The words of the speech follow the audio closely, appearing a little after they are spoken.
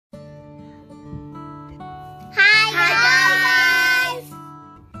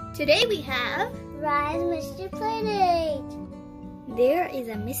Today we have Ryan's Mystery Playdate. There is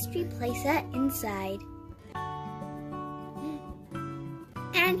a mystery playset inside.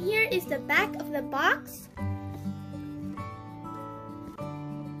 And here is the back of the box.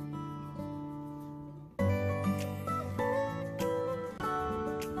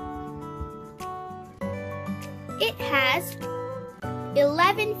 It has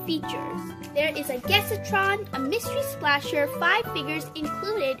 11 features. There is a Guessatron, a mystery splasher, 5 figures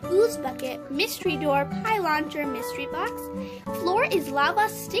included, ooze bucket, mystery door, pie launcher, mystery box. Floor is lava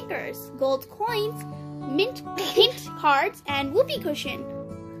stickers, gold coins, mint hint cards, and whoopee cushion.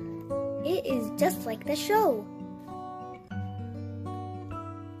 It is just like the show.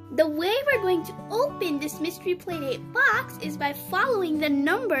 The way we're going to open this mystery playdate box is by following the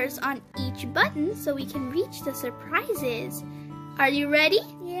numbers on each button so we can reach the surprises. Are you ready?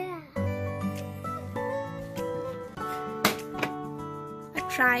 Yeah. A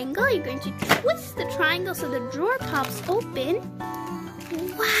triangle. You're going to twist the triangle so the drawer pops open.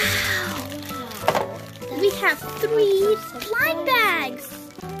 Wow! We have 3 blind bags.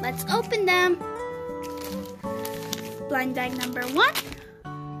 Let's open them. Blind bag number 1.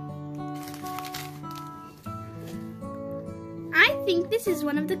 I think this is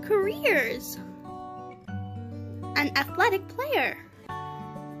one of the careers. An athletic player.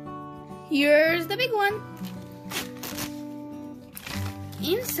 Here's the big one.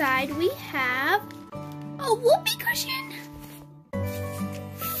 Inside we have a whoopee cushion.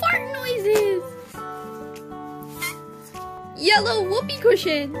 Fart noises. Yellow whoopee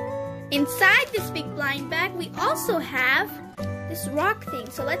cushion. Inside this big blind bag we also have this rock thing.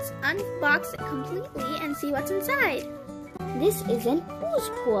 So let's unbox it completely and see what's inside. This is an ooze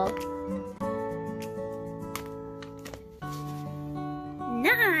pool.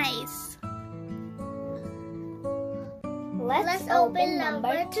 Nice! Let's open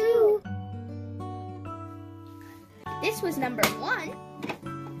number 2. This was number 1.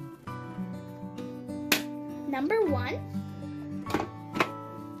 Number 1.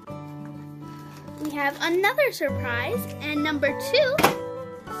 We have another surprise, and number 2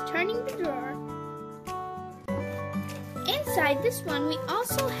 is turning the drawer. Inside this one, we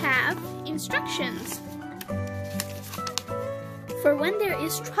also have instructions for when there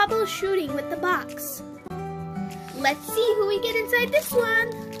is troubleshooting with the box. Let's see who we get inside this one.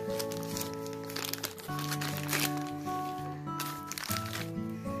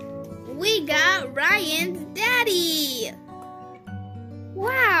 We got Ryan's daddy.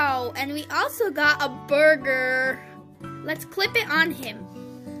 Wow, and we also got a burger. Let's clip it on him.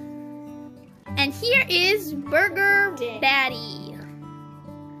 And here is Burger Daddy.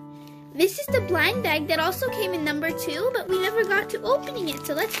 This is the blind bag that also came in number 2, but we never got to opening it,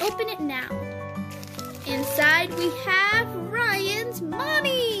 so let's open it now. Inside we have Ryan's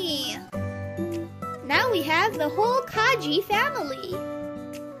mommy. Now we have the whole Kaji family.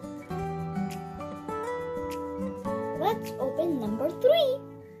 Let's open number 3.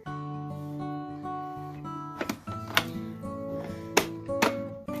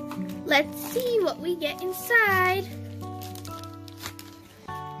 Let's see what we get inside.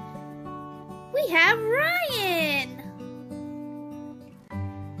 We have Ryan.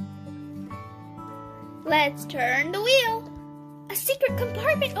 Let's turn the wheel. A secret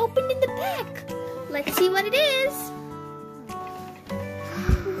compartment opened in the back. Let's see what it is.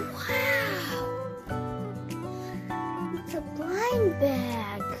 Wow. It's a blind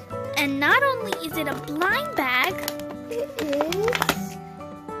bag. And not only is it a blind bag, It is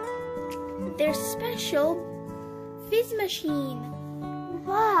their special fizz machine.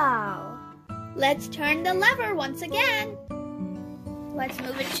 wow. Let's turn the lever once again. Let's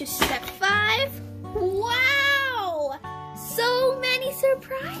move it to step 5. Wow! So many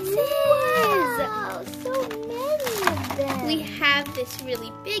surprises! Wow, so many of them. We have this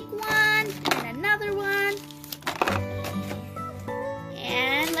really big one and another one.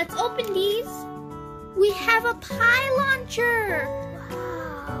 And let's open these. We have a pie launcher.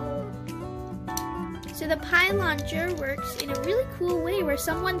 So the pie launcher works in a really cool way where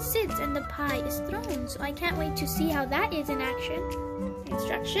someone sits and the pie is thrown. So I can't wait to see how that is in action.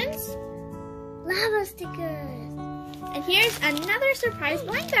 Instructions. Lava stickers. And here's another surprise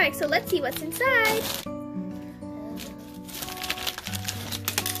blind bag. So let's see what's inside.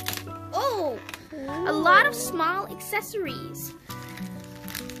 Oh, a lot of small accessories.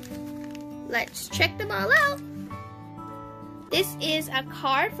 Let's check them all out. This is a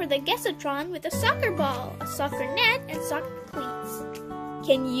card for the Guessatron with a soccer ball, a soccer net, and soccer cleats.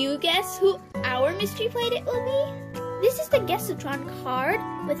 Can you guess who our mystery playdate will be? This is the Guessatron card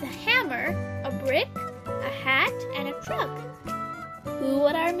with a hammer, a brick, a hat, and a truck. Who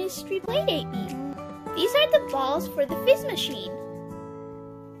would our mystery playdate be? These are the balls for the fizz machine.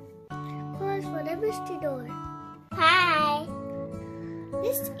 Pause for the mystery door. Hi.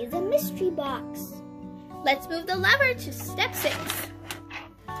 This is a mystery box. Let's move the lever to step 6.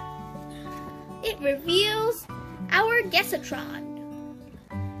 It reveals our Guessatron.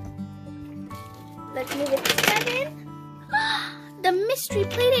 Let's move it to 7. The mystery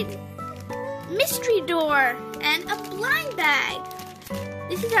playdate mystery door and a blind bag.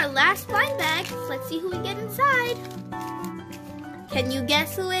 This is our last blind bag. Let's see who we get inside. Can you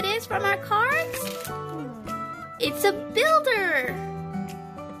guess who it is from our cards? It's a builder.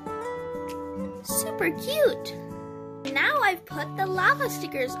 Super cute. Now I've put the lava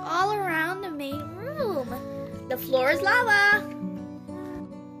stickers all around the main room. The floor is lava.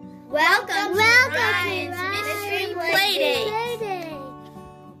 Welcome to Ryan's Mystery Playdate.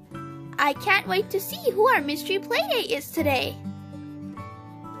 I can't wait to see who our mystery playdate is today.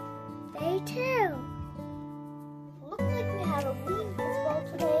 Me too. Looks like we have a lead as well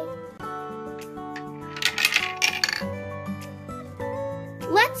today.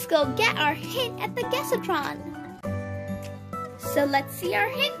 Let's go get our hint at the Guessatron. So let's see our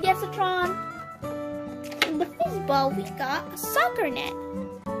hint, Guessatron. In the fizz ball, we got a soccer net.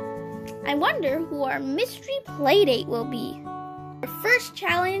 I wonder who our mystery playdate will be. Our first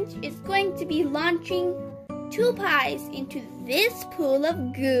challenge is going to be launching 2 pies into this pool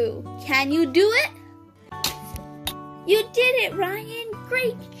of goo. Can you do it? You did it, Ryan.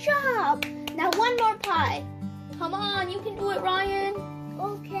 Great job. Now 1 more pie. Come on, you can do it, Ryan.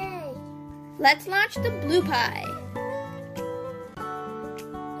 Okay. Let's launch the blue pie.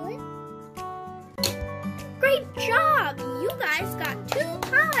 Great job! You guys got 2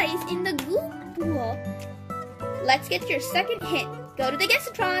 pies in the goo pool. Let's get your second hint. Go to the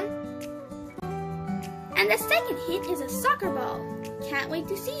Guessatron. And the second hint is a soccer ball. Can't wait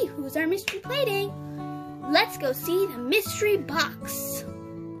to see who's our mystery playdate. Let's go see the mystery box.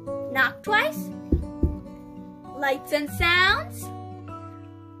 Knock twice. Lights and sounds.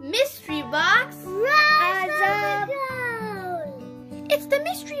 Mystery box. Rise up. It's the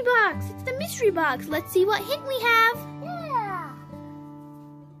mystery box. It's the mystery box. Let's see what hint we have. Yeah.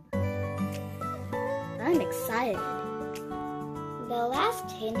 I'm excited. The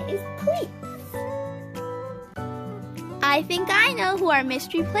last hint is cleats. I think I know who our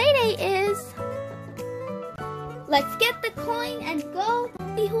mystery playdate is. Let's get the coin and go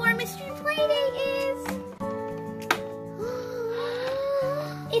see who our mystery playdate is.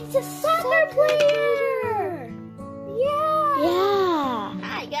 It's a soccer player. Yeah.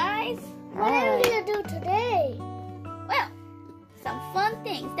 Hi guys. What are we gonna do today? Well, some fun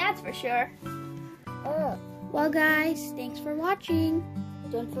things, that's for sure. Well guys, thanks for watching.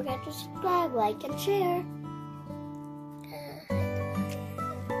 Don't forget to subscribe, like, and share.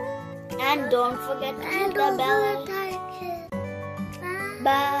 And don't forget to hit the bell. Bye.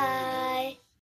 Bye.